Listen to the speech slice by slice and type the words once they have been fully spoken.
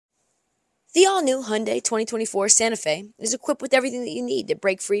The all-new Hyundai 2024 Santa Fe is equipped with everything that you need to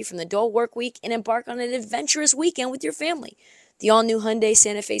break free from the dull work week and embark on an adventurous weekend with your family. The all-new Hyundai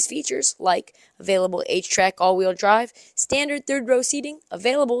Santa Fe's features, like available H-Track all-wheel drive, standard third-row seating,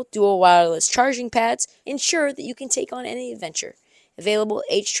 available dual wireless charging pads, ensure that you can take on any adventure. Available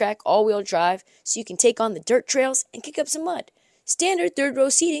H-Track all-wheel drive so you can take on the dirt trails and kick up some mud. Standard third-row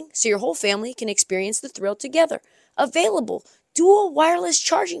seating so your whole family can experience the thrill together. Available dual wireless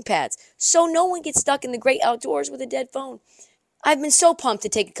charging pads so no one gets stuck in the great outdoors with a dead phone. I've been so pumped to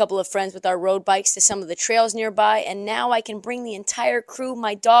take a couple of friends with our road bikes to some of the trails nearby, and now I can bring the entire crew,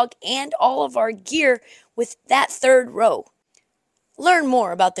 my dog, and all of our gear with that third row. Learn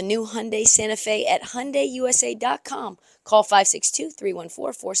more about the new Hyundai Santa Fe at HyundaiUSA.com. Call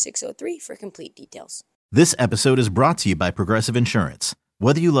 562-314-4603 for complete details. This episode is brought to you by Progressive Insurance.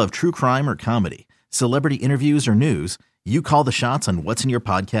 Whether you love true crime or comedy, celebrity interviews or news, you call the shots on what's in your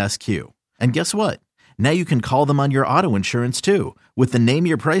podcast queue. And guess what? Now you can call them on your auto insurance too with the Name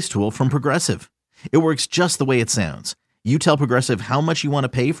Your Price tool from Progressive. It works just the way it sounds. You tell Progressive how much you want to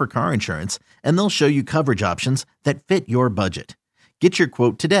pay for car insurance, and they'll show you coverage options that fit your budget. Get your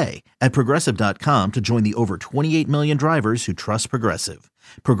quote today at Progressive.com to join the over 28 million drivers who trust Progressive.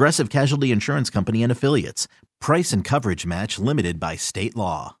 Progressive Casualty Insurance Company and Affiliates. Price and coverage match limited by state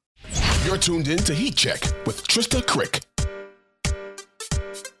law. You're tuned in to Heat Check with Trista Crick.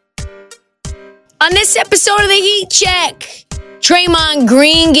 On this episode of the Heat Check, Draymond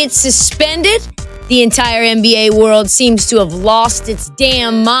Green gets suspended. The entire NBA world seems to have lost its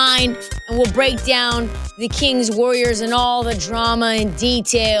damn mind. And we'll break down the Kings, Warriors, and all the drama in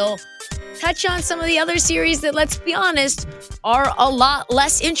detail. Touch on some of the other series that, let's be honest, are a lot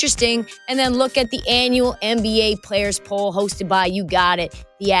less interesting. And then look at the annual NBA Players Poll hosted by, you got it,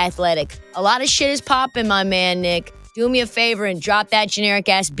 The Athletic. A lot of shit is popping, my man, Nick. Do me a favor and drop that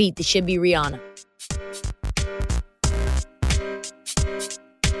generic-ass beat that should be Rihanna.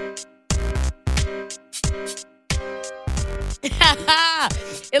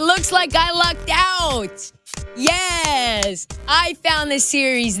 It looks like I lucked out. Yes, I found the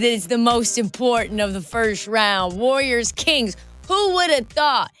series that is the most important of the first round. Warriors, Kings. Who would have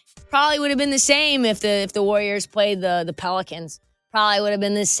thought? Probably would have been the same if the Warriors played the Pelicans. Probably would have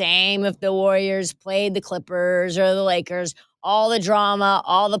been the same if the Warriors played the Clippers or the Lakers. All the drama,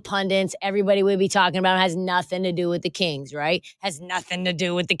 all the pundits, everybody would be talking about has nothing to do with the Kings, right? Has nothing to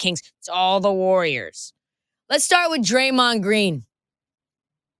do with the Kings. It's all the Warriors. Let's start with Draymond Green.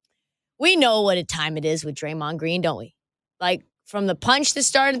 We know what a time it is with Draymond Green, don't we? Like, from the punch the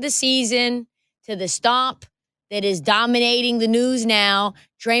start of the season to the stomp that is dominating the news now,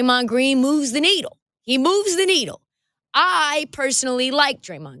 Draymond Green moves the needle. He moves the needle. I personally like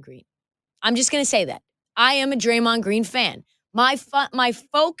Draymond Green. I'm just going to say that. I am a Draymond Green fan. My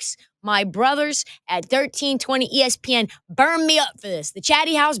folks, my brothers at 1320 ESPN burn me up for this. The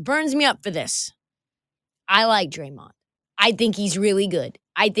Chatty House burns me up for this. I like Draymond. I think he's really good.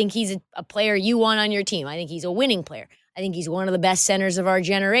 I think he's a player you want on your team. I think he's a winning player. I think he's one of the best centers of our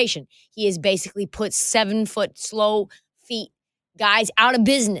generation. He has basically put 7-foot slow feet guys out of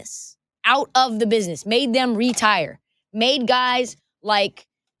business, made them retire, made guys like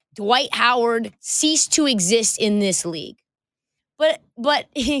Dwight Howard cease to exist in this league. But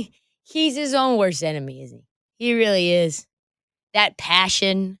he's his own worst enemy, isn't he? He really is. That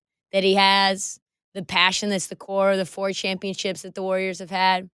passion that he has, the passion that's the core of the 4 championships that the Warriors have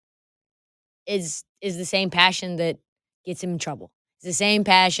had, is the same passion that gets him in trouble. It's the same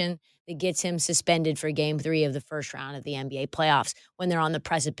passion that gets him suspended for Game 3 of the first round of the NBA playoffs when they're on the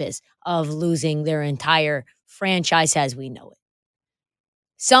precipice of losing their entire franchise as we know it.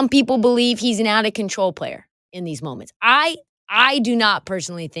 Some people believe he's an out-of-control player in these moments. I do not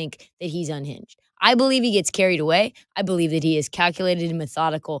personally think that he's unhinged. I believe he gets carried away. I believe that he is calculated and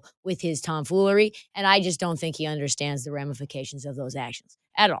methodical with his tomfoolery, and I just don't think he understands the ramifications of those actions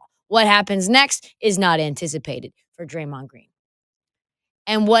at all. What happens next is not anticipated for Draymond Green.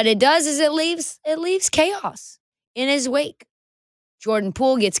 And what it does is it leaves chaos in his wake. Jordan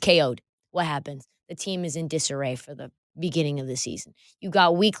Poole gets KO'd. What happens? The team is in disarray for the beginning of the season. You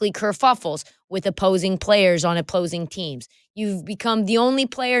got weekly kerfuffles with opposing players on opposing teams. You've become the only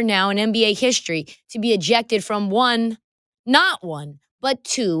player now in NBA history to be ejected from not one, but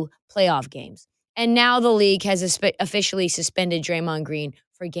 2 playoff games. And now the league has officially suspended Draymond Green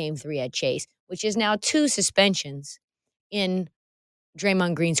for Game 3 at Chase, which is now 2 suspensions in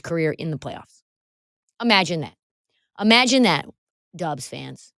Draymond Green's career in the playoffs. Imagine that. Imagine that, Dubs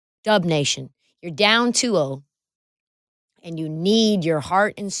fans, Dub Nation. You're down 2-0, and you need your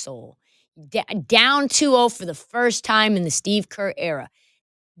heart and soul. Down 2-0 for the first time in the Steve Kerr era.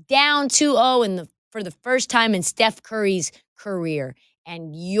 down 2-0 for the first time in Steph Curry's career.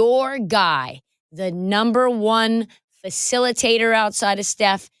 And your guy, the number one facilitator outside of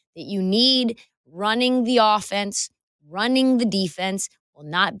Steph that you need running the offense, running the defense, will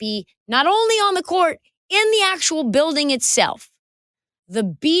not be not only on the court, in the actual building itself. The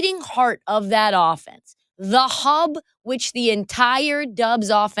beating heart of that offense, the hub which the entire Dubs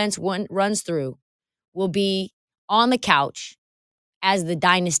offense runs through, will be on the couch as the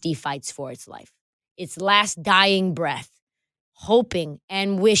dynasty fights for its life, its last dying breath, hoping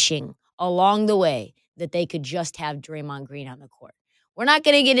and wishing along the way that they could just have Draymond Green on the court. We're not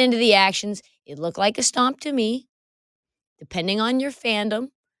going to get into the actions. It looked like a stomp to me. Depending on your fandom,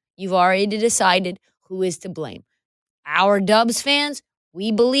 you've already decided who is to blame. Our Dubs fans,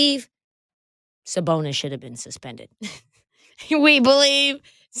 we believe Sabonis should have been suspended. We believe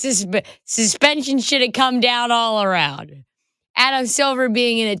suspension should have come down all around. Adam Silver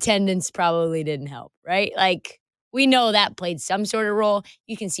being in attendance probably didn't help, right? Like, we know that played some sort of role.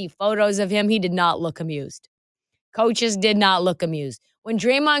 You can see photos of him. He did not look amused. Coaches did not look amused. When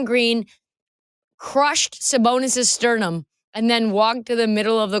Draymond Green crushed Sabonis' sternum and then walked to the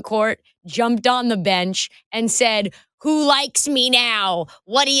middle of the court, jumped on the bench, and said, "Who likes me now?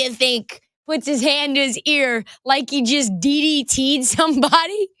 What do you think?" Puts his hand to his ear like he just DDT'd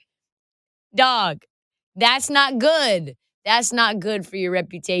somebody. Dog, that's not good. That's not good for your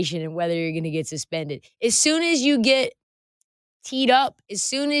reputation and whether you're going to get suspended. As soon as you get teed up, as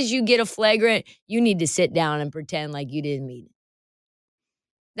soon as you get a flagrant, you need to sit down and pretend like you didn't mean it.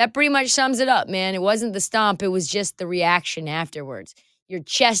 That pretty much sums it up, man. It wasn't the stomp. It was just the reaction afterwards. Your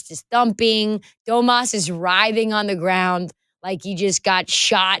chest is thumping. Domas is writhing on the ground like he just got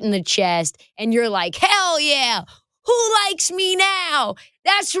shot in the chest. And you're like, hell yeah. Who likes me now?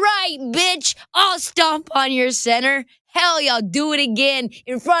 That's right, bitch. I'll stomp on your center. Hell yeah, I'll do it again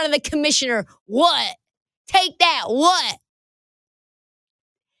in front of the commissioner. What? Take that. What?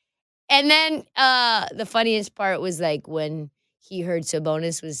 And then the funniest part was like when he heard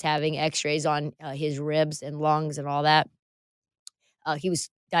Sabonis was having x-rays on his ribs and lungs and all that. He was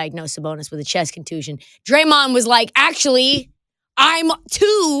diagnosed, Sabonis, with a chest contusion. Draymond was like, actually, I'm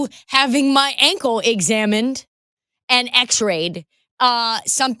too having my ankle examined and x-rayed.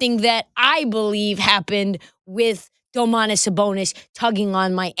 Something that I believe happened with Domantas Sabonis tugging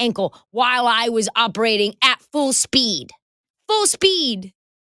on my ankle while I was operating at full speed. Full speed.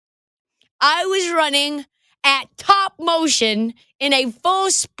 I was running at top motion in a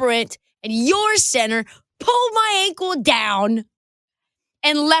full sprint, and your center pulled my ankle down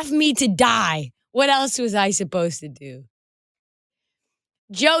and left me to die. What else was I supposed to do?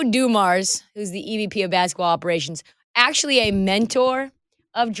 Joe Dumars, who's the EVP of basketball operations, actually a mentor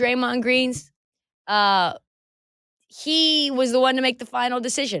of Draymond Green's, he was the one to make the final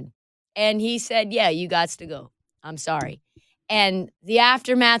decision. And he said, yeah, you gots to go. I'm sorry. And the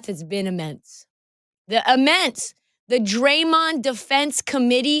aftermath has been immense. The Draymond Defense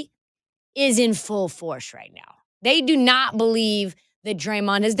Committee is in full force right now. They do not believe that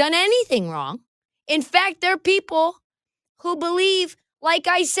Draymond has done anything wrong. In fact, there are people who believe, like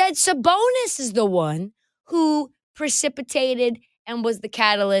I said, Sabonis is the one who precipitated and was the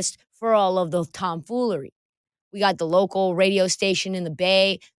catalyst for all of the tomfoolery. We got the local radio station in the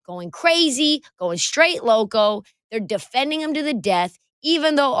Bay going crazy, going straight loco. They're defending him to the death,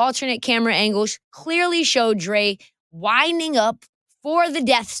 even though alternate camera angles clearly show Dre winding up for the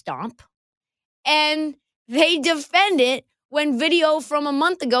death stomp. And they defend it when video from a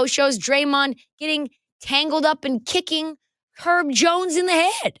month ago shows Draymond getting tangled up and kicking Herb Jones in the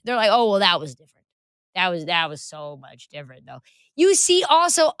head. They're like, oh, well, that was different. That was so much different, though. You see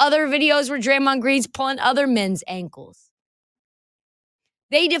also other videos where Draymond Green's pulling other men's ankles.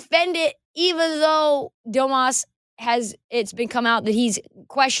 They defend it even though Domas it's been come out that he's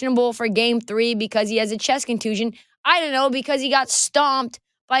questionable for game 3 because he has a chest contusion. I don't know, because he got stomped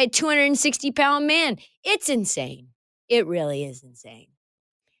by a 260-pound man. It's insane. It really is insane.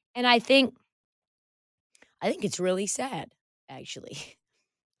 And I think it's really sad, actually.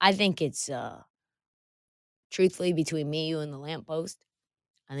 I think it's, truthfully, between me, you, and the lamppost,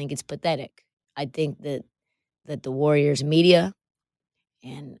 I think it's pathetic. I think that the Warriors media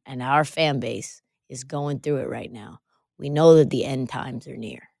and our fan base is going through it right now. We know that the end times are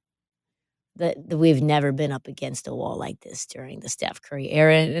near. That we've never been up against a wall like this during the Steph Curry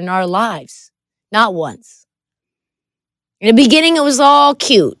era in our lives. Not once. In the beginning, it was all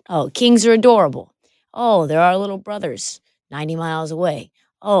cute. Oh, Kings are adorable. Oh, they're our little brothers 90 miles away.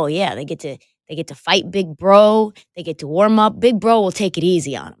 Oh, yeah, they get to fight Big Bro. They get to warm up. Big Bro will take it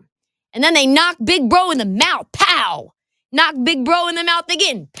easy on them. And then they knock Big Bro in the mouth. Pow! knock Big Bro in the mouth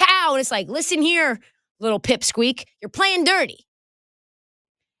again. Pow! And it's like, listen here, little pipsqueak. You're playing dirty.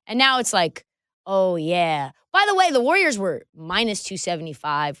 And now it's like, oh, yeah. By the way, the Warriors were minus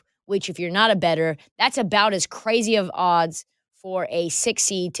 275, which if you're not a bettor, that's about as crazy of odds for a 6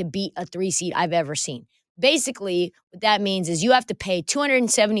 seed to beat a 3 seed I've ever seen. Basically, what that means is you have to pay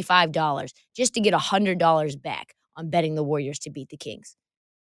 $275 just to get $100 back on betting the Warriors to beat the Kings.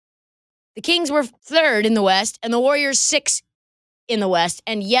 The Kings were 3rd in the West, and the Warriors 6th in the West,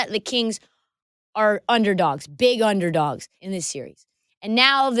 and yet the Kings are underdogs, big underdogs in this series. And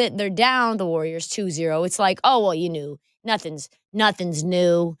now that they're down, the Warriors 2-0, it's like, oh, well, you knew. Nothing's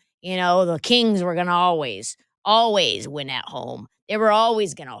new. You know, the Kings were going to always win at home. They were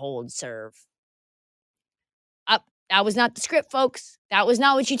always going to hold serve. That was not the script, folks. That was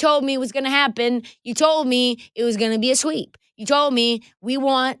not what you told me was going to happen. You told me it was going to be a sweep. You told me we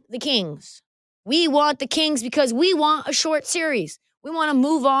want the Kings. We want the Kings because we want a short series. We want to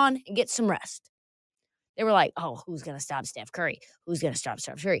move on and get some rest. They were like, oh, who's going to stop Steph Curry? Who's going to stop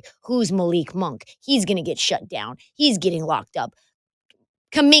Steph Curry? Who's Malik Monk? He's going to get shut down. He's getting locked up.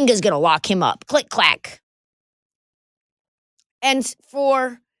 Kuminga's going to lock him up. Click, clack. And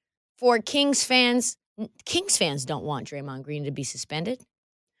for Kings fans don't want Draymond Green to be suspended.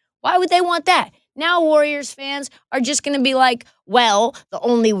 Why would they want that? Now Warriors fans are just going to be like, well, the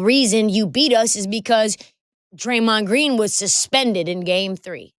only reason you beat us is because Draymond Green was suspended in Game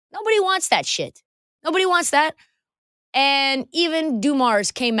 3. Nobody wants that shit. Nobody wants that. And even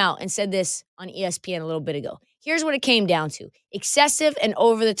Dumars came out and said this on ESPN a little bit ago. Here's what it came down to. Excessive and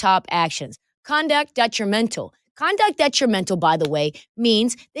over-the-top actions. Conduct detrimental. Conduct detrimental, by the way,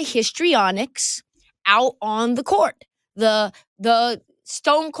 means the histrionics out on the court. The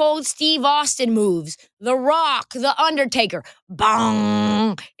Stone Cold Steve Austin moves. The Rock, The Undertaker.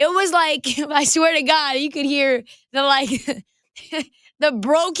 Bong. It was like, I swear to God, you could hear the the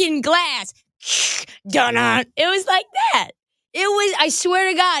broken glass. Dun-dun. It was like that. It was, I swear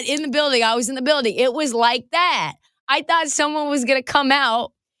to God, in the building. I was in the building. It was like that. I thought someone was going to come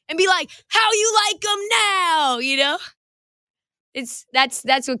out and be like, how you like them now? You know?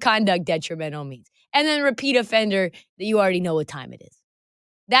 That's what conduct detrimental means. And then repeat offender that you already know what time it is.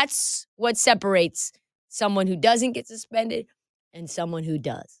 That's what separates someone who doesn't get suspended and someone who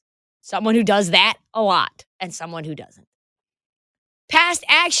does. Someone who does that a lot and someone who doesn't. Past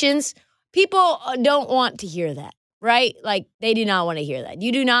actions, people don't want to hear that, right? Like, they do not want to hear that.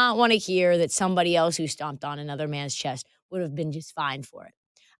 You do not want to hear that somebody else who stomped on another man's chest would have been just fine for it.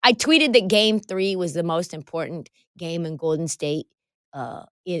 I tweeted that Game 3 was the most important game in Golden State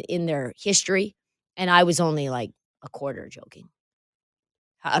in their history, and I was only like a quarter joking.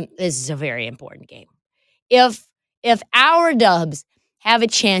 This is a very important game. If our Dubs have a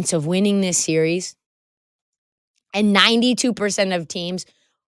chance of winning this series, and 92% of teams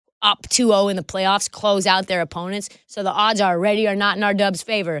up 2-0 in the playoffs close out their opponents, so the odds are ready or not in our Dubs'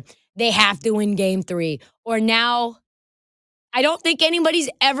 favor, they have to win Game 3. Or now, I don't think anybody's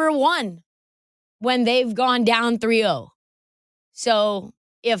ever won when they've gone down 3-0. So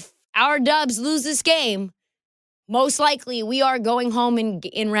if our Dubs lose this game, most likely we are going home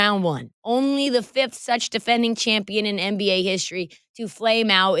in round 1. Only the 5th such defending champion in NBA history to flame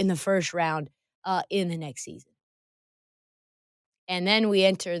out in the first round in the next season. And then we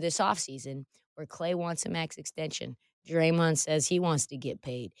enter this offseason where Klay wants a max extension. Draymond says he wants to get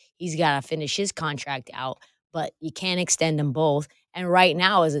paid. He's got to finish his contract out, but you can't extend them both. And right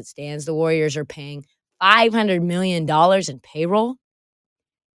now, as it stands, the Warriors are paying $500 million in payroll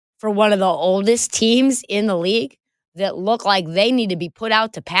for one of the oldest teams in the league that look like they need to be put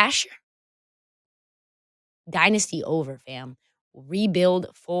out to pasture. Dynasty over, fam. Rebuild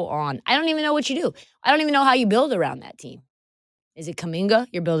full on. I don't even know what you do. I don't even know how you build around that team. Is it Kuminga?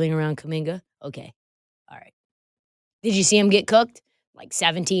 You're building around Kuminga? Okay. All right. Did you see him get cooked? Like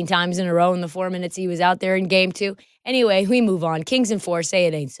 17 times in a row in the 4 minutes he was out there in Game 2? Anyway, we move on. Kings in 4, say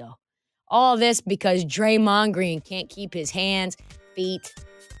it ain't so. All this because Draymond Green can't keep his hands, feet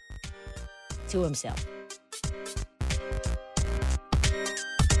to himself.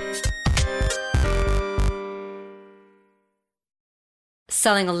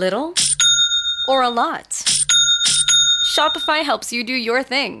 Selling a little or a lot? Shopify helps you do your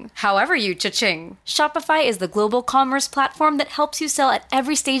thing, however you cha-ching. Shopify is the global commerce platform that helps you sell at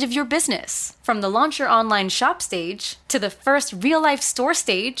every stage of your business. From the launch your online shop stage, to the first real-life store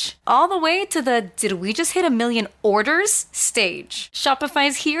stage, all the way to the did we just hit 1 million orders stage.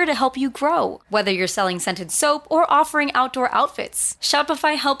 Shopify's here to help you grow. Whether you're selling scented soap or offering outdoor outfits,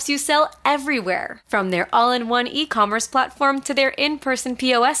 Shopify helps you sell everywhere. From their all-in-one e-commerce platform to their in-person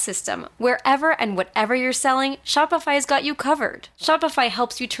POS system. Wherever and whatever you're selling, Shopify's got got you covered. Shopify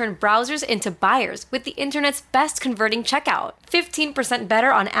helps you turn browsers into buyers with the internet's best converting checkout. 15%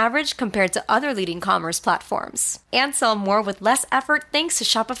 better on average compared to other leading commerce platforms. And sell more with less effort thanks to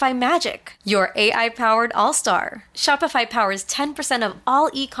Shopify Magic, your AI-powered all-star. Shopify powers 10% of all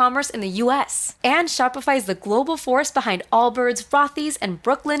e-commerce in the U.S. And Shopify is the global force behind Allbirds, Rothy's, and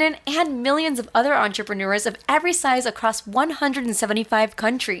Brooklinen, and millions of other entrepreneurs of every size across 175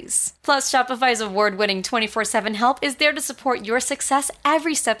 countries. Plus, Shopify's award-winning 24/7 help is there to support your success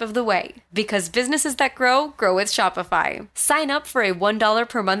every step of the way. Because businesses that grow, grow with Shopify. Sign up for a $1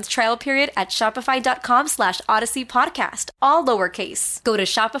 per month trial period at shopify.com/Odyssey Podcast, all lowercase. Go to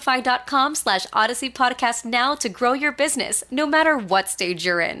shopify.com/Odyssey Podcast now to grow your business, no matter what stage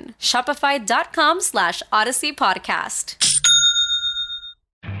you're in. Shopify.com/Odyssey Podcast.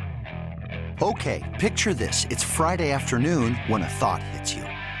 Okay, picture this. It's Friday afternoon when a thought hits you.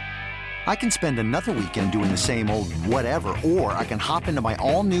 I can spend another weekend doing the same old whatever, or I can hop into my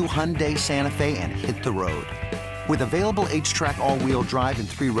all-new Hyundai Santa Fe and hit the road. With available H-Track all-wheel drive and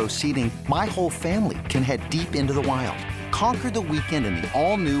 3-row seating, my whole family can head deep into the wild. Conquer the weekend in the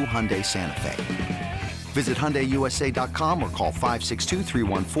all-new Hyundai Santa Fe. Visit HyundaiUSA.com or call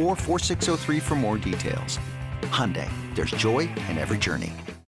 562-314-4603 for more details. Hyundai, there's joy in every journey.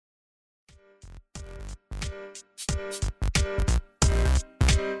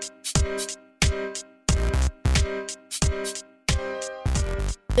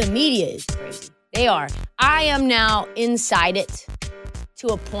 The media is crazy. They are. I am now inside it to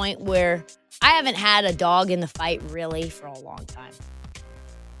a point where I haven't had a dog in the fight really for a long time.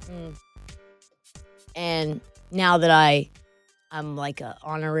 And now that I'm like an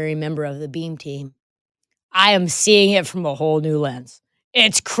honorary member of the Beam team, I am seeing it from a whole new lens.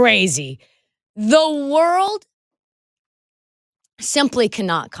 It's crazy. The world simply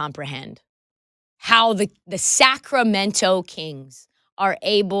cannot comprehend how the Sacramento Kings are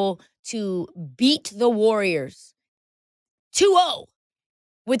able to beat the Warriors 2-0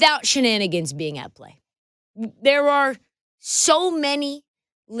 without shenanigans being at play. There are so many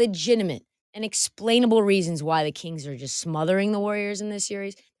legitimate and explainable reasons why the Kings are just smothering the Warriors in this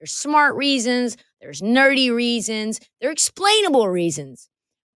series. There's smart reasons, there's nerdy reasons, there are explainable reasons.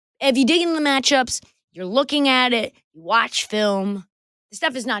 If you dig into the matchups, you're looking at it, you watch film, the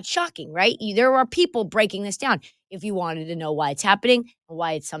stuff is not shocking, right? There are people breaking this down. If you wanted to know why it's happening and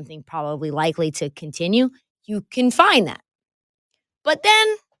why it's something probably likely to continue, you can find that. But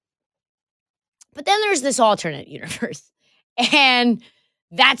then there's this alternate universe. And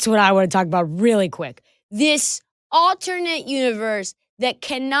that's what I want to talk about really quick. This alternate universe that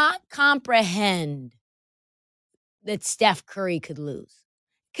cannot comprehend that Steph Curry could lose.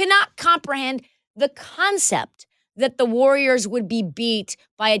 Cannot comprehend the concept that the Warriors would be beat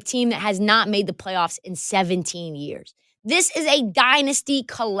by a team that has not made the playoffs in 17 years. This is a dynasty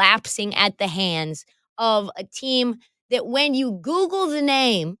collapsing at the hands of a team that when you Google the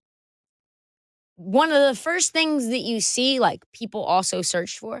name, one of the first things that you see, like people also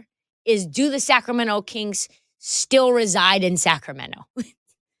search for, is do the Sacramento Kings still reside in Sacramento?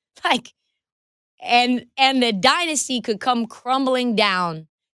 And the dynasty could come crumbling down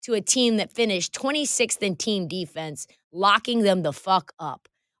to a team that finished 26th in team defense, locking them the fuck up.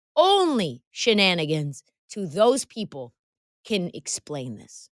 Only shenanigans to those people can explain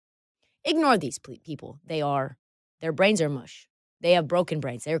this. Ignore these people. Their brains are mush. They have broken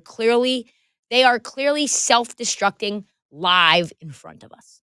brains. They are clearly self-destructing live in front of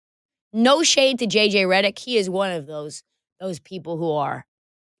us. No shade to JJ Redick. He is one of those people who are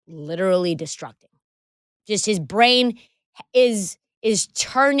literally destructing. Just his brain is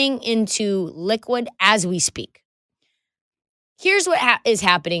turning into liquid as we speak. Here's what is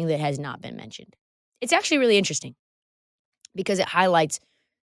happening that has not been mentioned. It's actually really interesting because it highlights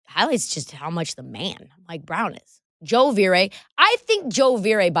just how much the man Mike Brown is. Joe Vire. I think Joe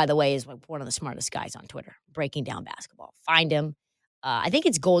Vire, by the way, is one of the smartest guys on Twitter, breaking down basketball. Find him. I think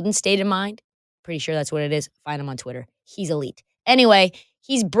it's Golden State in Mind. Pretty sure that's what it is. Find him on Twitter. He's elite. Anyway,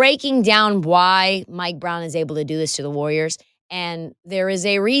 he's breaking down why Mike Brown is able to do this to the Warriors. And there is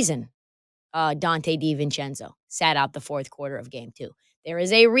a reason Dante DiVincenzo sat out the fourth quarter of game 2. There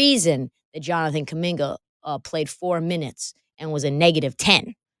is a reason that Jonathan Kuminga played 4 minutes and was a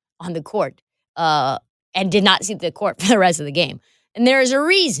 -10 on the court and did not see the court for the rest of the game. And there is a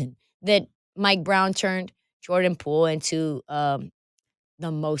reason that Mike Brown turned Jordan Poole into the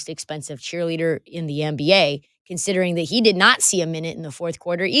most expensive cheerleader in the NBA, considering that he did not see a minute in the fourth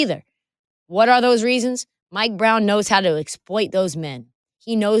quarter either. What are those reasons? Mike Brown knows how to exploit those men.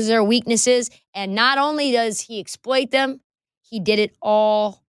 He knows their weaknesses, and not only does he exploit them, he did it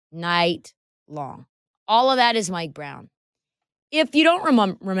all night long. All of that is Mike Brown. If you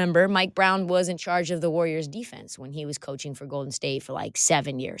don't remember, Mike Brown was in charge of the Warriors defense when he was coaching for Golden State for like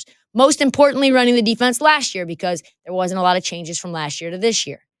 7 years. Most importantly, running the defense last year because there wasn't a lot of changes from last year to this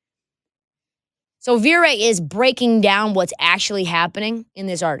year. So Vire is breaking down what's actually happening in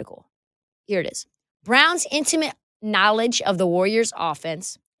this article. Here it is. Brown's intimate knowledge of the Warriors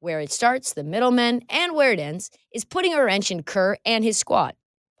offense, where it starts, the middlemen, and where it ends, is putting a wrench in Kerr and his squad.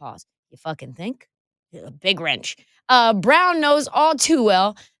 Pause. You fucking think? A big wrench. Brown knows all too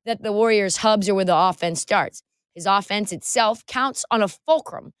well that the Warriors' hubs are where the offense starts. His offense itself counts on a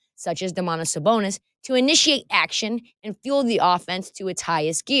fulcrum, such as Domantas Sabonis, to initiate action and fuel the offense to its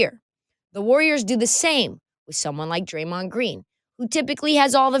highest gear. The Warriors do the same with someone like Draymond Green, who typically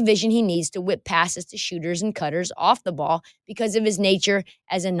has all the vision he needs to whip passes to shooters and cutters off the ball because of his nature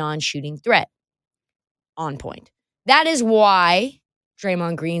as a non-shooting threat. On point. That is why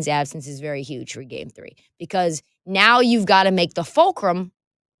Draymond Green's absence is very huge for Game 3, because now you've got to make the fulcrum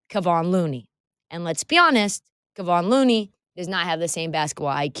Kevon Looney. And let's be honest, Kevon Looney does not have the same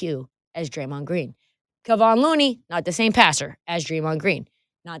basketball IQ as Draymond Green. Kevon Looney, not the same passer as Draymond Green.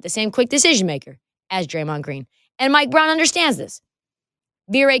 Not the same quick decision maker as Draymond Green. And Mike Brown understands this.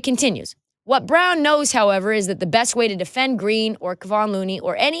 Vire continues. What Brown knows, however, is that the best way to defend Green or Kevon Looney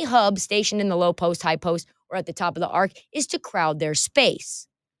or any hub stationed in the low post, high post, or at the top of the arc is to crowd their space.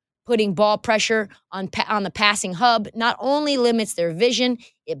 Putting ball pressure on the passing hub not only limits their vision,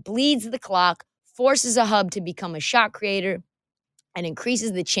 it bleeds the clock, forces a hub to become a shot creator, and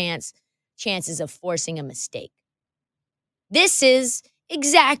increases the chances of forcing a mistake. This is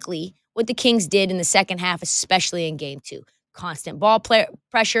exactly what the Kings did in the second half, especially in Game 2. Constant ball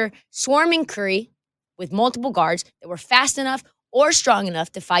pressure, swarming Curry with multiple guards that were fast enough or strong enough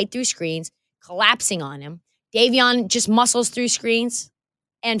to fight through screens, collapsing on him. Davion just muscles through screens,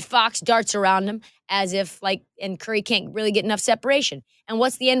 and Fox darts around him as if, and Curry can't really get enough separation. And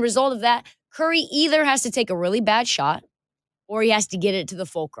what's the end result of that? Curry either has to take a really bad shot or he has to get it to the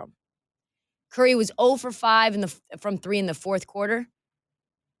fulcrum. Curry was 0 for 5 from 3 in the fourth quarter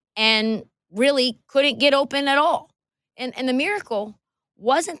and really couldn't get open at all. And the miracle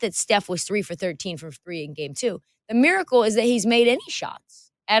wasn't that Steph was 3 for 13 from 3 in Game 2. The miracle is that he's made any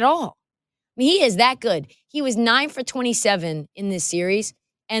shots at all. I mean, he is that good. He was 9 for 27 in this series,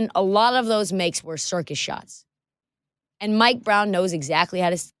 and a lot of those makes were circus shots. And Mike Brown knows exactly how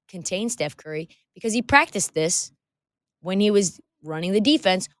to contain Steph Curry because he practiced this when he was running the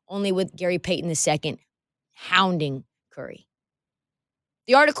defense, only with Gary Payton II hounding Curry.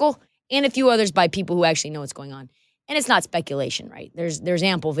 The article and a few others by people who actually know what's going on. And it's not speculation, right? There's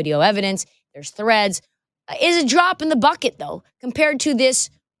ample video evidence. There's threads. Is a drop in the bucket, though, compared to this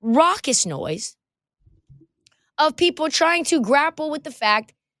raucous noise of people trying to grapple with the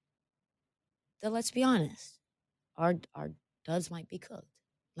fact that, let's be honest, our duds might be cooked.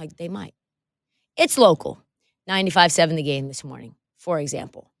 Like they might. It's local. 95.7 The Game this morning, for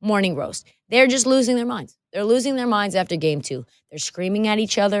example. Morning roast. They're just losing their minds. They're losing their minds after Game 2. They're screaming at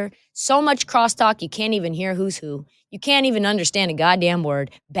each other. So much crosstalk, you can't even hear who's who. You can't even understand a goddamn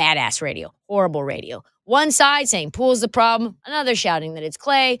word. Badass radio. Horrible radio. One side saying Poole's the problem. Another shouting that it's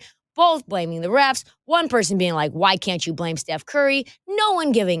Clay. Both blaming the refs. One person being like, why can't you blame Steph Curry? No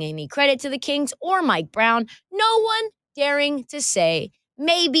one giving any credit to the Kings or Mike Brown. No one daring to say,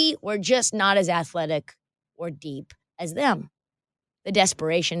 maybe we're just not as athletic or deep as them. The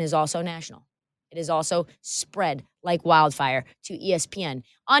desperation is also national. It is also spread like wildfire to ESPN.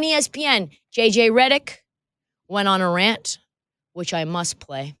 On ESPN, JJ Redick went on a rant, which I must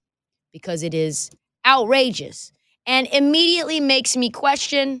play because it is outrageous and immediately makes me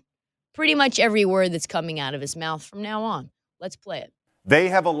question pretty much every word that's coming out of his mouth from now on. Let's play it. They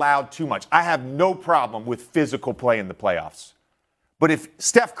have allowed too much. I have no problem with physical play in the playoffs. But if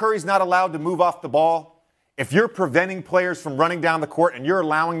Steph Curry's not allowed to move off the ball, if you're preventing players from running down the court and you're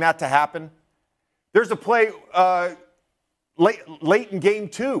allowing that to happen, there's a play late in Game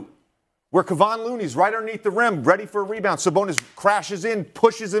 2 where Kevon Looney's right underneath the rim, ready for a rebound. Sabonis crashes in,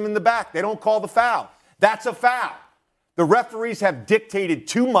 pushes him in the back. They don't call the foul. That's a foul. The referees have dictated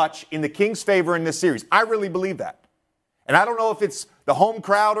too much in the Kings' favor in this series. I really believe that. And I don't know if it's the home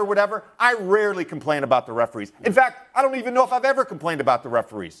crowd or whatever. I rarely complain about the referees. In fact, I don't even know if I've ever complained about the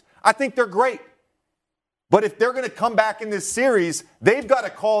referees. I think they're great. But if they're going to come back in this series, they've got to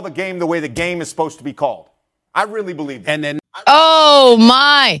call the game the way the game is supposed to be called. I really believe that. And then, oh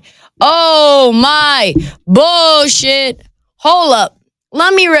my bullshit. Hold up.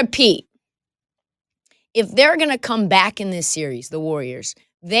 Let me repeat. If they're going to come back in this series, the Warriors,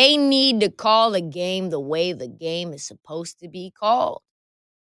 they need to call the game the way the game is supposed to be called.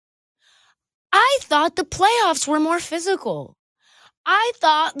 I thought the playoffs were more physical. I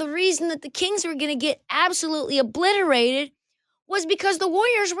thought the reason that the Kings were going to get absolutely obliterated was because the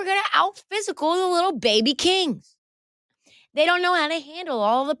Warriors were going to out-physical the little baby Kings. They don't know how to handle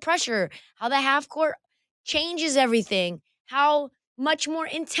all the pressure, how the half court changes everything, how much more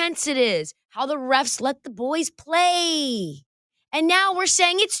intense it is, how the refs let the boys play. And now we're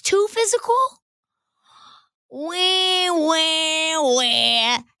saying it's too physical? Wah.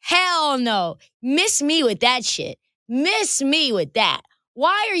 Hell no. Miss me with that shit. Miss me with that.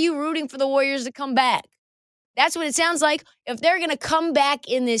 Why are you rooting for the Warriors to come back? That's what it sounds like if they're going to come back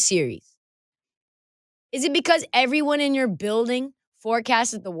in this series. Is it because everyone in your building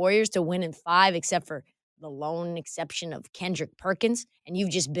forecasted the Warriors to win in 5 except for the lone exception of Kendrick Perkins, and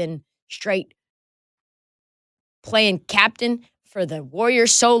you've just been straight playing captain for the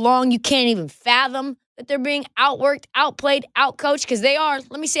Warriors so long you can't even fathom that they're being outworked, outplayed, outcoached? Because they are,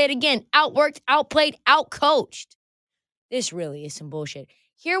 let me say it again, outworked, outplayed, outcoached. This really is some bullshit.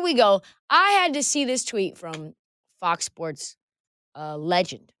 Here we go. I had to see this tweet from Fox Sports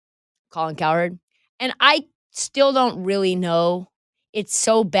legend, Colin Cowherd, and I still don't really know. It's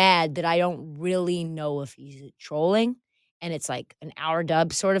so bad that I don't really know if he's trolling, and it's like an hour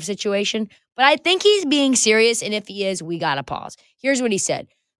dub sort of situation. But I think he's being serious, and if he is, we gotta pause. Here's what he said.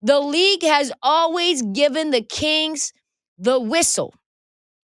 The league has always given the Kings the whistle.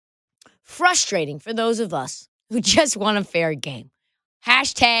 Frustrating for those of us who just want a fair game.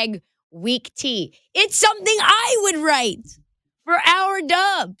 Hashtag weak tea. It's something I would write for our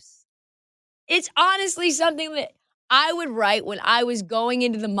dubs. It's honestly something that I would write when I was going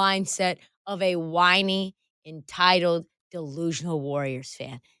into the mindset of a whiny, entitled, delusional Warriors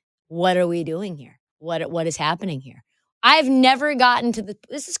fan. What are we doing here? What is happening here? I've never gotten to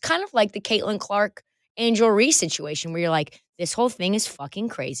this is kind of like the Caitlin Clark, Angel Reese situation where you're like, this whole thing is fucking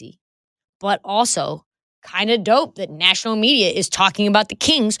crazy, but also kind of dope that national media is talking about the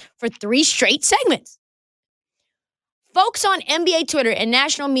Kings for 3 straight segments. Folks on NBA Twitter and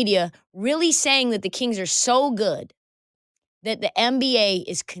national media really saying that the Kings are so good that the NBA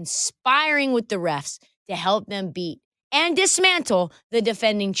is conspiring with the refs to help them beat and dismantle the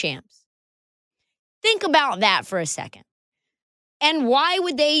defending champs. Think about that for a second. And why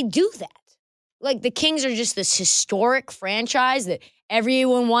would they do that? Like, the Kings are just this historic franchise that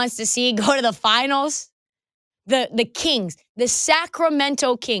everyone wants to see go to the finals. The Kings, the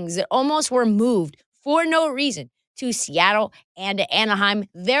Sacramento Kings that almost were moved for no reason to Seattle and to Anaheim.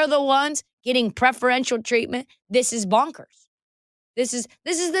 They're the ones getting preferential treatment. This is bonkers. This is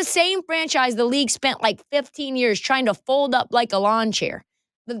the same franchise the league spent like 15 years trying to fold up like a lawn chair.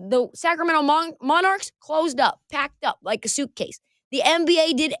 The Sacramento Monarchs closed up, packed up like a suitcase. The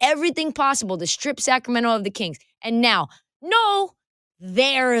NBA did everything possible to strip Sacramento of the Kings. And now, no,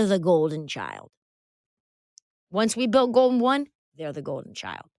 they're the golden child. Once we built Golden One, they're the golden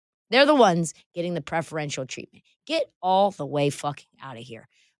child. They're the ones getting the preferential treatment. Get all the way fucking out of here.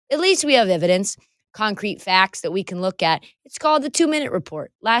 At least we have evidence, concrete facts that we can look at. It's called the 2-minute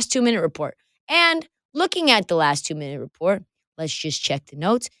report, last 2-minute report. And looking at the last 2-minute report, let's just check the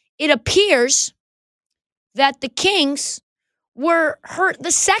notes. It appears that the Kings were hurt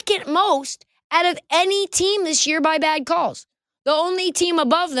the second most out of any team this year by bad calls. The only team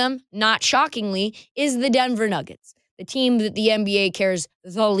above them, not shockingly, is the Denver Nuggets, the team that the NBA cares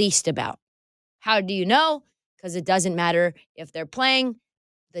the least about. How do you know? Because it doesn't matter if they're playing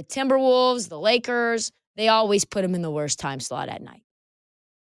the Timberwolves, the Lakers, they always put them in the worst time slot at night.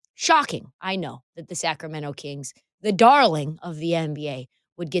 Shocking, I know, that the Sacramento Kings, the darling of the NBA,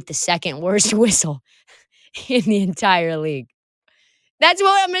 would get the second worst whistle in the entire league. That's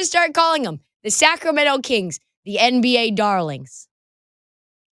what I'm going to start calling them. The Sacramento Kings, the NBA darlings.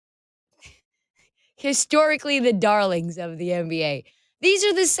 Historically, the darlings of the NBA. These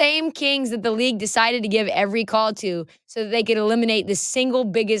are the same Kings that the league decided to give every call to so that they could eliminate the single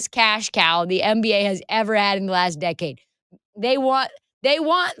biggest cash cow the NBA has ever had in the last decade. They want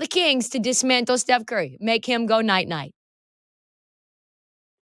the Kings to dismantle Steph Curry, make him go night-night.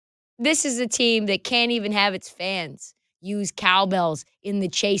 This is a team that can't even have its fans use cowbells in the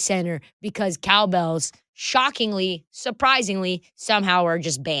Chase Center because cowbells, shockingly, surprisingly, somehow are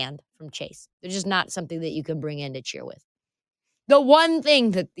just banned from Chase. They're just not something that you can bring in to cheer with. The one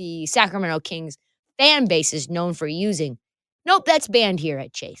thing that the Sacramento Kings fan base is known for using, nope, that's banned here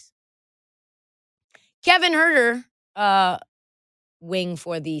at Chase. Kevin Huerter, wing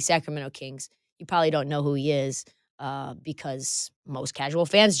for the Sacramento Kings. You probably don't know who he is because most casual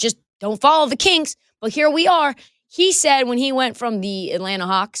fans just don't follow the Kings. But here we are. He said when he went from the Atlanta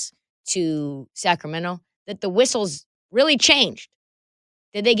Hawks to Sacramento that the whistles really changed.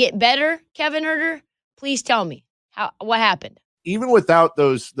 Did they get better, Kevin Huerter? Please tell me. What happened? even without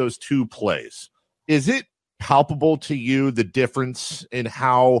those two plays, is it palpable to you the difference in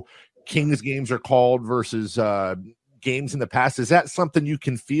how Kings games are called versus games in the past? Is that something you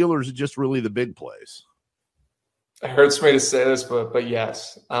can feel, or is it just really the big plays? It hurts me to say this, but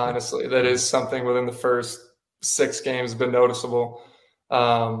yes, honestly, that is something within the first 6 games been noticeable.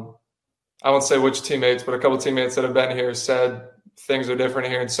 I won't say which teammates, but a couple teammates that have been here said things are different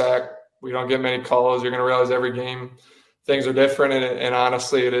here in SAC. We don't get many calls. You're going to realize every game things are different, and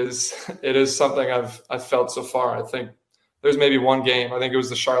honestly, it is something I've felt so far. I think there's maybe one game. I think it was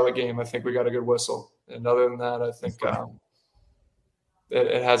the Charlotte game. I think we got a good whistle, and other than that, I think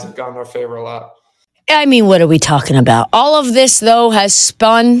it hasn't gone in our favor a lot. I mean, what are we talking about? All of this, though, has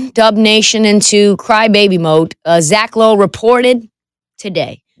spun Dub Nation into crybaby mode. Zach Lowe reported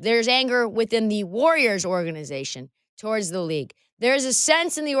today. There's anger within the Warriors organization towards the league. There's a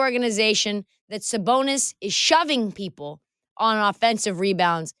sense in the organization that Sabonis is shoving people on offensive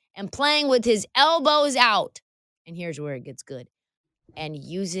rebounds and playing with his elbows out. And here's where it gets good. And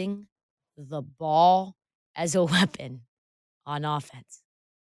using the ball as a weapon on offense.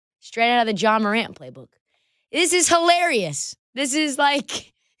 Straight out of the John Morant playbook. This is hilarious. This is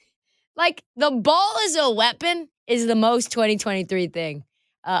like the ball as a weapon is the most 2023 thing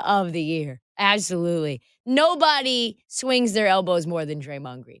of the year. Absolutely. Nobody swings their elbows more than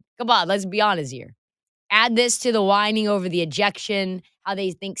Draymond Green. Come on, let's be honest here. Add this to the whining over the ejection, how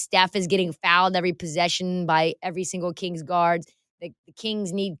they think Steph is getting fouled every possession by every single Kings guard. The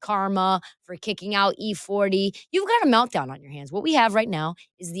Kings need karma for kicking out E40. You've got a meltdown on your hands. What we have right now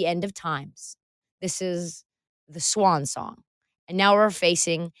is the end of times. This is the swan song. And now we're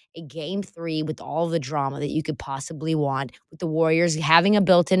facing a game 3 with all the drama that you could possibly want, with the Warriors having a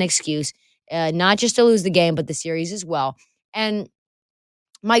built-in excuse, not just to lose the game, but the series as well. And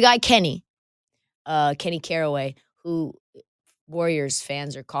my guy Kenny Caraway, who Warriors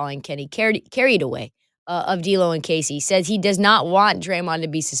fans are calling Kenny carried away, of D'Lo and Casey, says he does not want Draymond to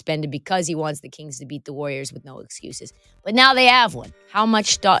be suspended because he wants the Kings to beat the Warriors with no excuses. But now they have one. How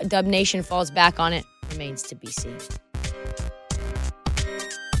much Dub Nation falls back on it remains to be seen.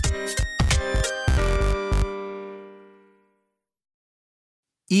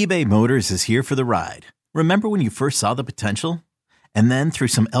 eBay Motors is here for the ride. Remember when you first saw the potential? And then through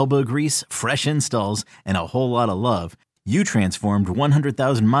some elbow grease, fresh installs, and a whole lot of love, you transformed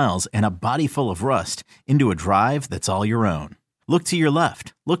 100,000 miles and a body full of rust into a drive that's all your own. Look to your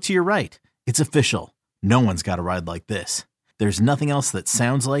left. Look to your right. It's official. No one's got a ride like this. There's nothing else that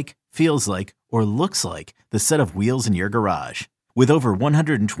sounds like, feels like, or looks like the set of wheels in your garage. With over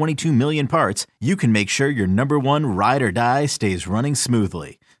 122 million parts, you can make sure your number one ride or die stays running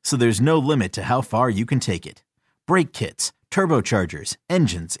smoothly. So there's no limit to how far you can take it. Brake kits, turbochargers,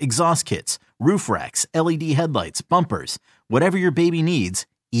 engines, exhaust kits, roof racks, LED headlights, bumpers, whatever your baby needs,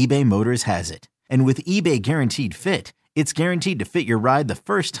 eBay Motors has it. And with eBay Guaranteed Fit, it's guaranteed to fit your ride the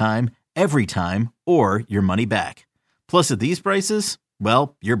first time, every time, or your money back. Plus at these prices,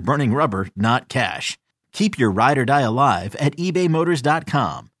 well, you're burning rubber, not cash. Keep your ride or die alive at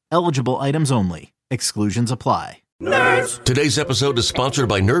ebaymotors.com. Eligible items only. Exclusions apply. Nerds! Today's episode is sponsored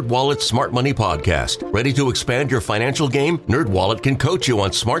by NerdWallet's Smart Money Podcast. Ready to expand your financial game? NerdWallet can coach you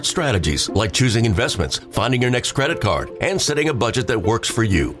on smart strategies like choosing investments, finding your next credit card, and setting a budget that works for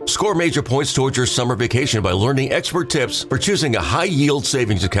you. Score major points towards your summer vacation by learning expert tips for choosing a high-yield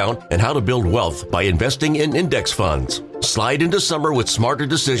savings account and how to build wealth by investing in index funds. Slide into summer with smarter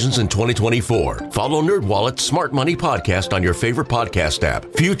decisions in 2024. Follow NerdWallet's Smart Money Podcast on your favorite podcast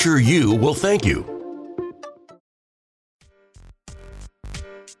app. Future you will thank you.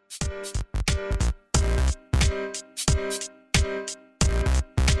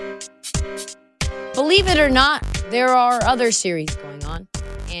 Believe it or not, there are other series going on.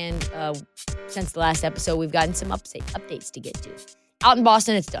 And since the last episode, we've gotten some updates to get to. Out in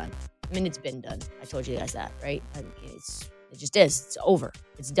Boston, it's done. I mean, it's been done. I told you guys that, right? I mean, it just is. It's over.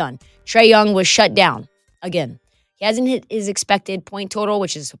 It's done. Trae Young was shut down again. He hasn't hit his expected point total,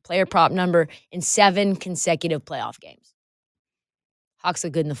 which is a player prop number, in 7 consecutive playoff games. Hawks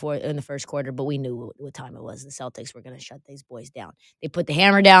looked good in the first quarter, but we knew what time it was. The Celtics were going to shut these boys down. They put the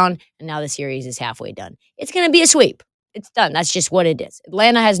hammer down, and now the series is halfway done. It's going to be a sweep. It's done. That's just what it is.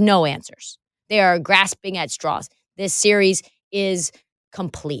 Atlanta has no answers. They are grasping at straws. This series is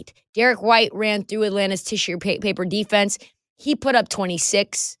complete. Derek White ran through Atlanta's tissue paper defense. He put up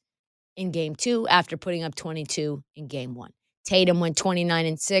 26 in game 2 after putting up 22 in game 1. Tatum went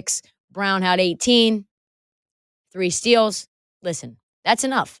 29-6. Brown had 18. 3 steals. Listen. That's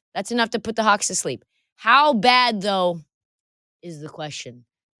enough. That's enough to put the Hawks to sleep. How bad, though, is the question.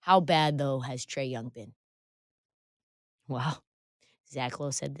 How bad, though, has Trae Young been? Well, Zach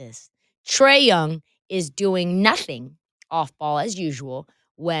Lowe said this. Trae Young is doing nothing off ball as usual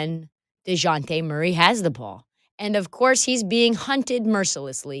when DeJounte Murray has the ball. And of course, he's being hunted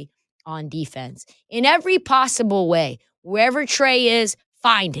mercilessly on defense in every possible way. Wherever Trae is,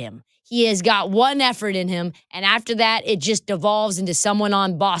 find him. He has got one effort in him, and after that, it just devolves into someone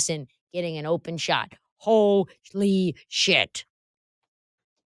on Boston getting an open shot. Holy shit.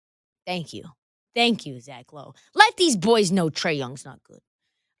 Thank you. Thank you, Zach Lowe. Let these boys know Trae Young's not good.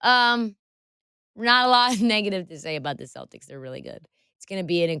 Not a lot of negative to say about the Celtics. They're really good. It's going to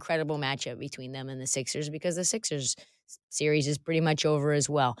be an incredible matchup between them and the Sixers because the Sixers series is pretty much over as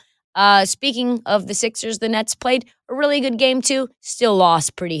well. Speaking of the Sixers, the Nets played a really good game too. Still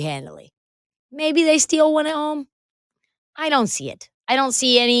lost pretty handily. Maybe they steal one at home. I don't see it. I don't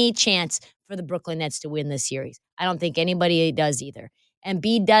see any chance for the Brooklyn Nets to win this series. I don't think anybody does either. And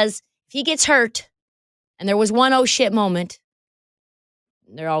Embiid does. If he gets hurt, and there was one oh shit moment,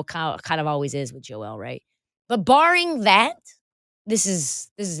 there all kind of always is with Joel, right? But barring that, this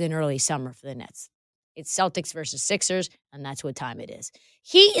is an early summer for the Nets. It's Celtics versus Sixers, and that's what time it is.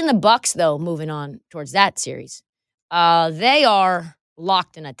 Heat and the Bucks, though, moving on towards that series, they are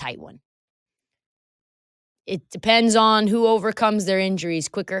locked in a tight one. It depends on who overcomes their injuries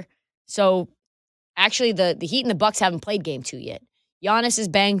quicker. So, actually, the Heat and the Bucks haven't played game 2 yet. Giannis is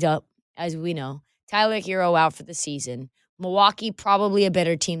banged up, as we know. Tyler Hero out for the season. Milwaukee, probably a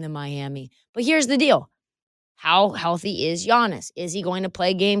better team than Miami. But here's the deal. How healthy is Giannis? Is he going to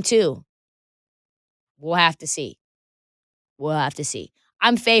play game 2? We'll have to see.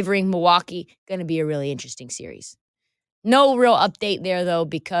 I'm favoring Milwaukee. Going to be a really interesting series. No real update there, though,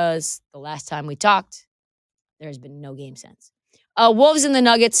 because the last time we talked, there's been no game since. Wolves and the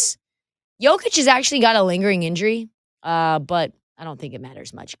Nuggets. Jokic has actually got a lingering injury, but I don't think it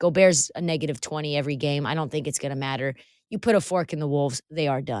matters much. Gobert's a negative 20 every game. I don't think it's going to matter. You put a fork in the Wolves, they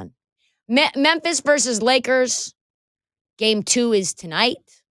are done. Memphis versus Lakers. Game 2 is tonight.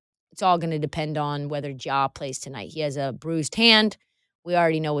 It's all going to depend on whether Ja plays tonight. He has a bruised hand. We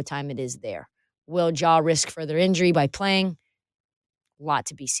already know what time it is there. Will Ja risk further injury by playing? A lot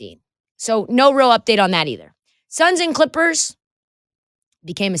to be seen. So no real update on that either. Suns and Clippers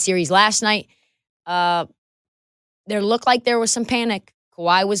became a series last night. There looked like there was some panic.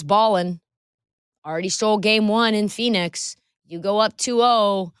 Kawhi was balling. Already stole game 1 in Phoenix. You go up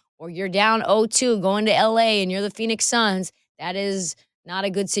 2-0 or you're down 0-2 going to LA and you're the Phoenix Suns. That is not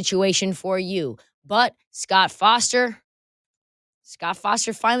a good situation for you. But Scott Foster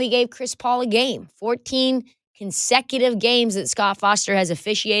finally gave Chris Paul a game. 14 consecutive games that Scott Foster has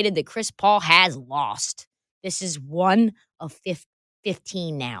officiated that Chris Paul has lost. This is 1 of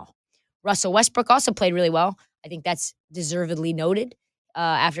 15 now. Russell Westbrook also played really well. I think that's deservedly noted.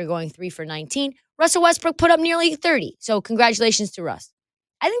 After going 3 for 19, Russell Westbrook put up nearly 30. So congratulations to Russ.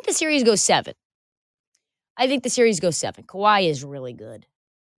 I think the series goes 7. Kawhi is really good.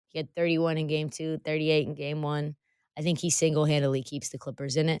 He had 31 in game 2, 38 in game 1. I think he single-handedly keeps the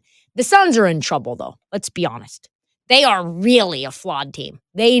Clippers in it. The Suns are in trouble, though. Let's be honest. They are really a flawed team.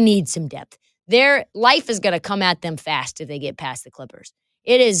 They need some depth. Their life is going to come at them fast if they get past the Clippers.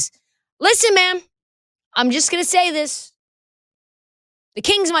 It is. Listen, man. I'm just going to say this. The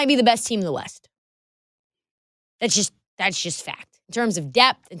Kings might be the best team in the West. That's just fact. In terms of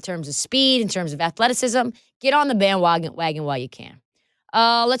depth, in terms of speed, in terms of athleticism, get on the bandwagon while you can.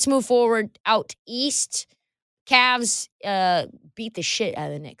 Let's move forward out east. Cavs beat the shit out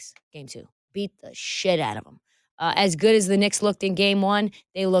of the Knicks. Game 2. Beat the shit out of them. As good as the Knicks looked in game 1,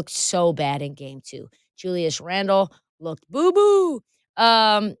 they looked so bad in game 2. Julius Randle looked boo-boo.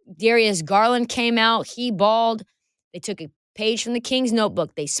 Darius Garland came out. He balled. They took a page from the Kings'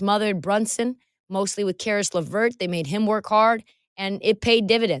 notebook. They smothered Brunson, mostly with Karis LeVert. They made him work hard, and it paid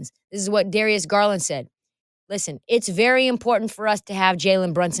dividends. This is what Darius Garland said. Listen, it's very important for us to have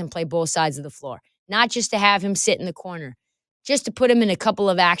Jalen Brunson play both sides of the floor, not just to have him sit in the corner, just to put him in a couple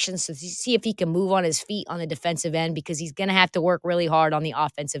of actions to see if he can move on his feet on the defensive end because he's going to have to work really hard on the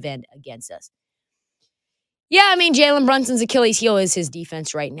offensive end against us. Yeah, I mean, Jalen Brunson's Achilles heel is his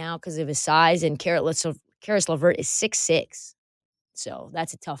defense right now because of his size, and Karis LeVert is 6'6". So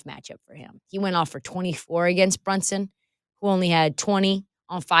that's a tough matchup for him. He went off for 24 against Brunson, who only had 20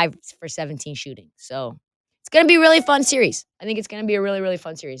 on 5 for 17 shooting. So it's going to be a really fun series. I think it's going to be a really, really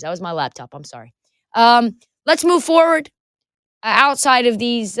fun series. That was my laptop. I'm sorry. Let's move forward outside of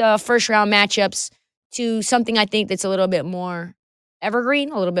these first-round matchups to something I think that's a little bit more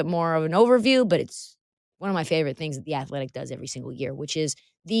evergreen, a little bit more of an overview, but it's one of my favorite things that The Athletic does every single year, which is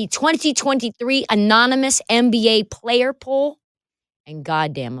the 2023 Anonymous NBA Player Poll. And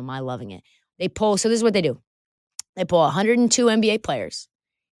goddamn, am I loving it. They poll, so this is what they do. They pull 102 NBA players,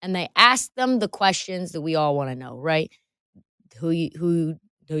 and they ask them the questions that we all want to know, right? Who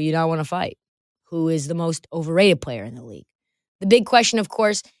do you not want to fight? Who is the most overrated player in the league? The big question, of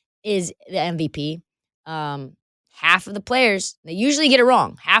course, is the MVP. Half of the players, they usually get it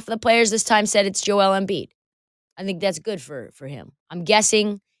wrong. Half of the players this time said it's Joel Embiid. I think that's good for him. I'm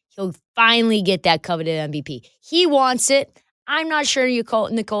guessing he'll finally get that coveted MVP. He wants it. I'm not sure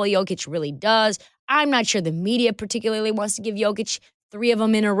Nikola Jokic really does. I'm not sure the media particularly wants to give Jokic 3 of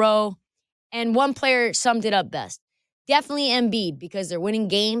them in a row. And one player summed it up best. Definitely Embiid, because they're winning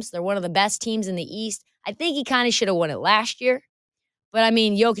games. They're one of the best teams in the East. I think he kind of should have won it last year. But, I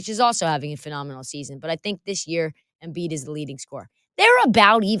mean, Jokic is also having a phenomenal season. But I think this year, Embiid is the leading scorer. They're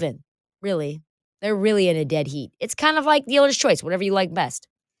about even, really. They're really in a dead heat. It's kind of like dealer's choice, whatever you like best.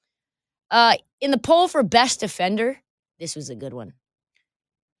 In the poll for best defender, this was a good one.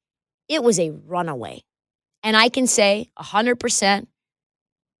 It was a runaway. And I can say 100%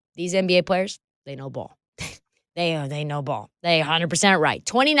 these NBA players, they know ball. They know ball. They 100% right.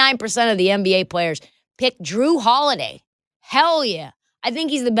 29% of the NBA players picked Drew Holiday. Hell yeah. I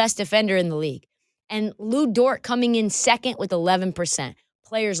think he's the best defender in the league. And Lou Dort coming in second with 11%.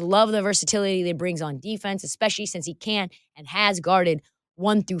 Players love the versatility that he brings on defense, especially since he can and has guarded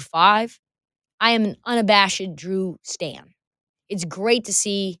 1 through 5. I am an unabashed Drew stan. It's great to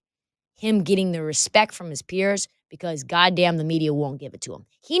see him getting the respect from his peers because goddamn the media won't give it to him.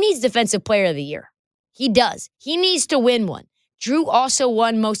 He needs Defensive Player of the Year. He does. He needs to win one. Drew also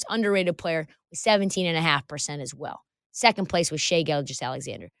won Most Underrated Player with 17.5% as well. Second place was Shai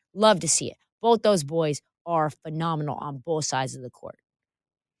Gilgeous-Alexander. Love to see it. Both those boys are phenomenal on both sides of the court.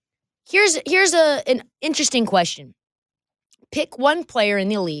 Here's an interesting question. Pick one player in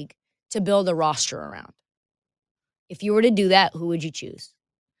the league to build a roster around. If you were to do that, who would you choose?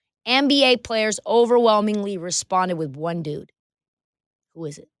 NBA players overwhelmingly responded with one dude. Who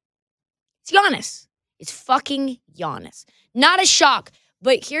is it? It's Giannis. It's fucking Giannis. Not a shock,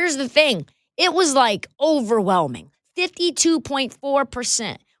 but here's the thing. It was like overwhelming.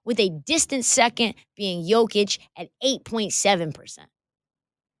 52.4%, with a distant second being Jokic at 8.7%.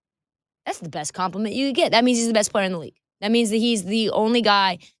 That's the best compliment you could get. That means he's the best player in the league. That means that he's the only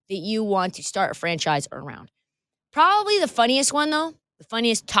guy that you want to start a franchise around. Probably the funniest one, though, the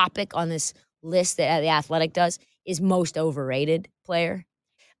funniest topic on this list that The Athletic does is most overrated player.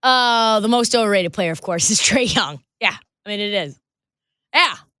 The most overrated player, of course, is Trae Young. Yeah, I mean, it is.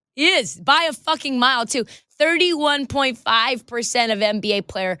 Yeah, he is. By a fucking mile, too. 31.5% of NBA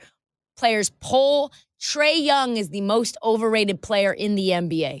players poll Trae Young is the most overrated player in the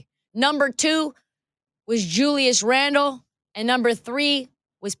NBA. Number 2 was Julius Randle, and number 3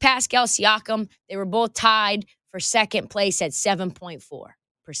 was Pascal Siakam. They were both tied for second place at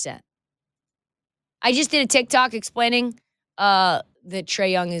 7.4%. I just did a TikTok explaining that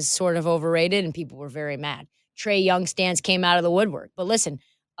Trae Young is sort of overrated, and people were very mad. Trae Young stans came out of the woodwork. But listen,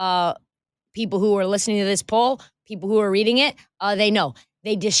 people who are listening to this poll, people who are reading it, they know.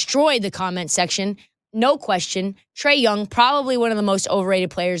 They destroyed the comment section. No question. Trae Young, probably one of the most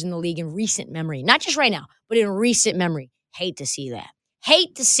overrated players in the league in recent memory. Not just right now, but in recent memory. Hate to see that.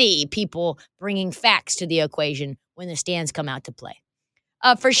 Hate to see people bringing facts to the equation when the stands come out to play.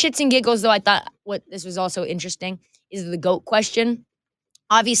 For shits and giggles, though, I thought what this was also interesting is the GOAT question.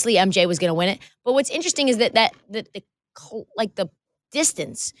 Obviously, MJ was going to win it. But what's interesting is that the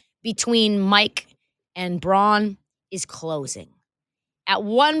distance between Mike and Braun is closing. At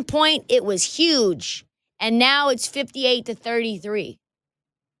one point, it was huge, and now it's 58-33.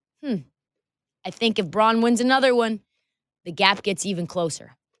 I think if Braun wins another one, the gap gets even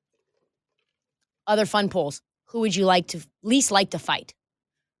closer. Other fun polls. Who would you least like to fight?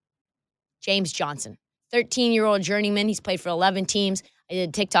 James Johnson, 13-year-old journeyman. He's played for 11 teams. I did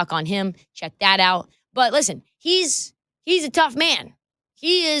a TikTok on him. Check that out. But listen, he's a tough man.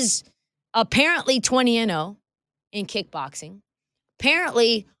 He is apparently 20-0 in kickboxing.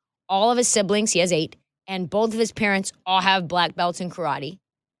 Apparently, all of his siblings, he has 8, and both of his parents all have black belts in karate.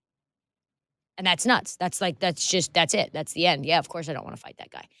 And that's nuts. That's it. That's the end. Yeah, of course I don't want to fight that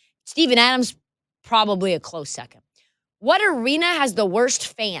guy. Steven Adams, probably a close second. What arena has the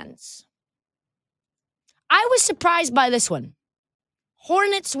worst fans? I was surprised by this one.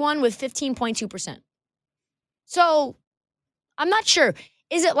 Hornets won with 15.2%. So, I'm not sure.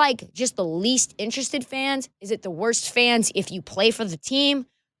 Is it like just the least interested fans? Is it the worst fans if you play for the team?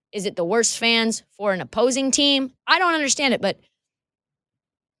 Is it the worst fans for an opposing team? I don't understand it, but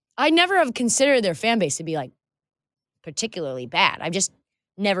I never have considered their fan base to be like particularly bad. I've just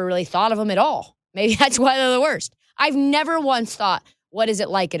never really thought of them at all. Maybe that's why they're the worst. I've never once thought, what is it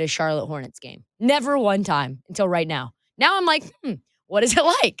like at a Charlotte Hornets game? Never one time until right now. Now I'm like, what is it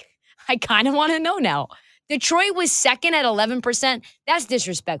like? I kind of want to know now. Detroit was second at 11%. That's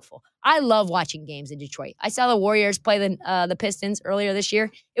disrespectful. I love watching games in Detroit. I saw the Warriors play the Pistons earlier this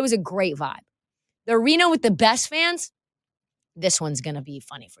year. It was a great vibe. The arena with the best fans, this one's going to be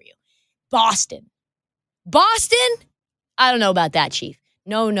funny for you. Boston. I don't know about that, Chief.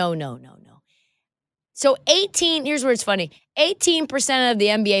 No. So here's where it's funny. 18% of the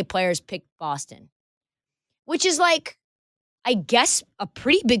NBA players picked Boston, which is like, I guess, a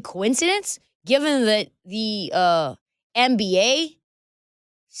pretty big coincidence given that the NBA,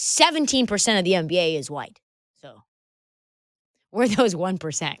 17% of the NBA is white. So where'd those 1%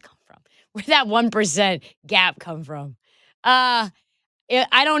 come from? Where'd that 1% gap come from? I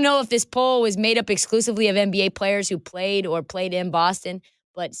don't know if this poll was made up exclusively of NBA players who played in Boston,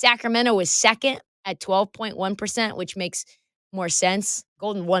 but Sacramento was second at 12.1%, which makes more sense.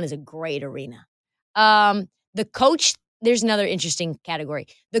 Golden One is a great arena. The coach, there's another interesting category.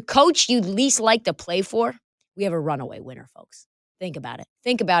 The coach you'd least like to play for, we have a runaway winner, folks. Think about it.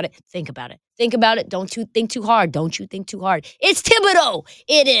 Don't you think too hard. It's Thibodeau.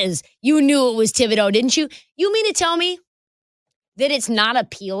 It is. You knew it was Thibodeau, didn't you? You mean to tell me that it's not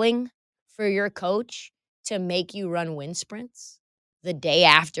appealing for your coach to make you run wind sprints the day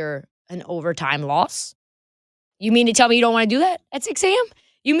after an overtime loss? You mean to tell me you don't want to do that at 6 a.m.?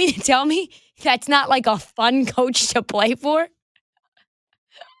 You mean to tell me that's not like a fun coach to play for?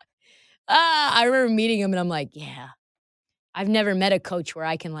 I remember meeting him and I'm like, yeah, I've never met a coach where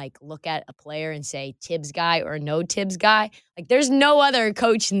I can like look at a player and say Tibbs guy or no Tibbs guy. Like there's no other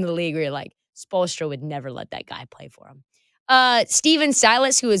coach in the league where you're like, Spoelstra would never let that guy play for him. Steven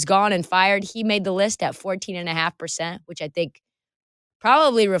Silas, who is gone and fired, he made the list at 14.5%, which I think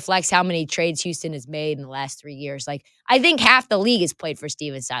probably reflects how many trades Houston has made in the last 3 years. Like, I think half the league has played for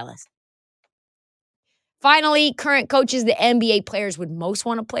Steven Silas. Finally, current coaches the NBA players would most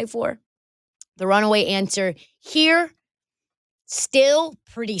want to play for. The runaway answer here, still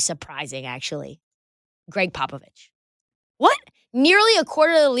pretty surprising, actually. Greg Popovich. What? Nearly a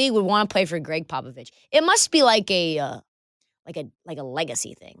quarter of the league would want to play for Greg Popovich. It must be like a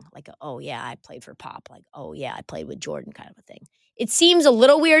legacy thing. Like, oh yeah, I played for Pop. Like, oh yeah, I played with Jordan kind of a thing. It seems a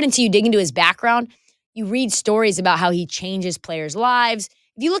little weird until you dig into his background. You read stories about how he changes players' lives.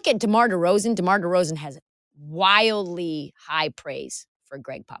 If you look at DeMar DeRozan has wildly high praise for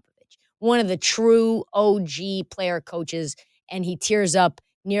Greg Popovich. One of the true OG player coaches, and he tears up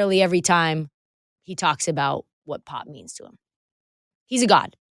nearly every time he talks about what Pop means to him. He's a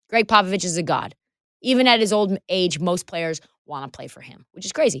god. Greg Popovich is a god. Even at his old age, most players want to play for him, which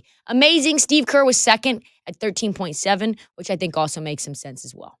is crazy. Amazing. Steve Kerr was second at 13.7, which I think also makes some sense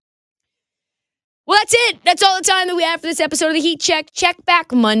as well. Well, that's it. That's all the time that we have for this episode of the Heat Check. Check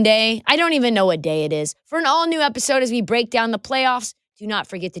back Monday. I don't even know what day it is. For an all-new episode as we break down the playoffs, do not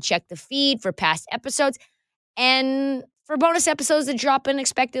forget to check the feed for past episodes. And for bonus episodes that drop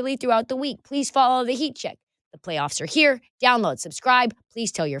unexpectedly throughout the week, please follow the Heat Check. The playoffs are here. Download, subscribe.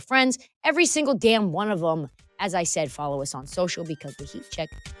 Please tell your friends. Every single damn one of them. As I said, follow us on social because the Heat Check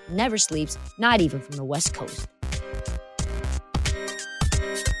never sleeps, not even from the West Coast.